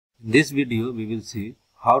In this video, we will see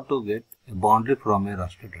how to get a boundary from a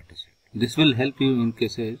raster dataset. This will help you in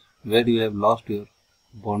cases where you have lost your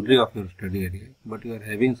boundary of your study area, but you are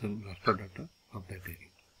having some raster data of that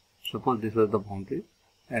area. Suppose this was the boundary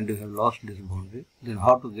and you have lost this boundary. Then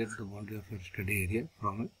how to get the boundary of your study area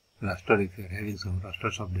from a raster if you are having some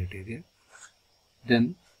rasters of that area.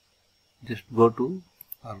 Then just go to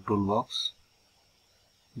our toolbox.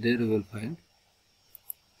 There you will find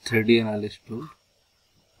 3D analysis tool.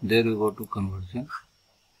 There you go to conversion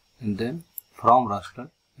and then from raster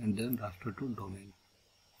and then raster to domain.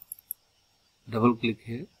 Double click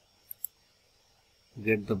here,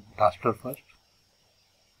 get the raster first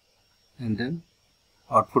and then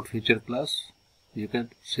output feature class. You can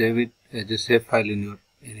save it as a save file in your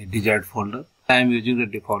any desired folder. I am using the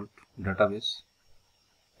default database,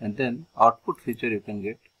 and then output feature you can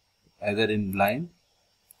get either in line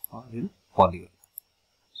or in polygon.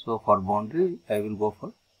 So for boundary I will go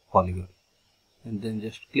for polygon and then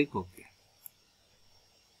just click OK.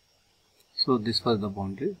 So this was the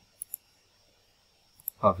boundary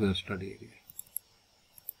of your study area.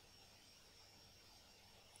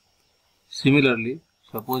 Similarly,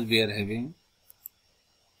 suppose we are having,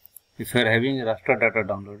 if you are having raster data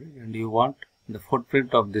downloaded and you want the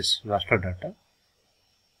footprint of this raster data,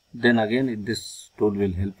 then again this tool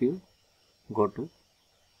will help you. Go to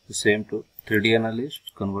the same tool, 3D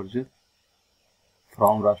analyst, conversion,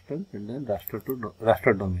 from raster and then raster to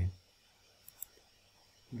raster domain.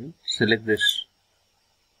 Then select this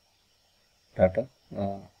data,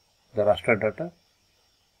 the raster data,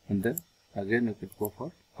 and then again you can go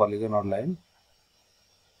for polygon or line.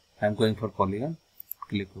 I am going for polygon.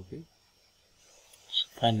 Click OK. So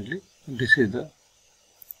finally, this is the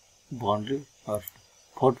boundary or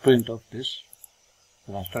footprint of this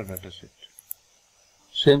raster dataset.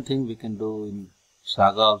 Same thing we can do in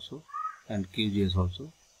Saga also and QGIS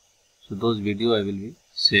also. So those video I will be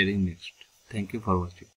sharing next. Thank you for watching.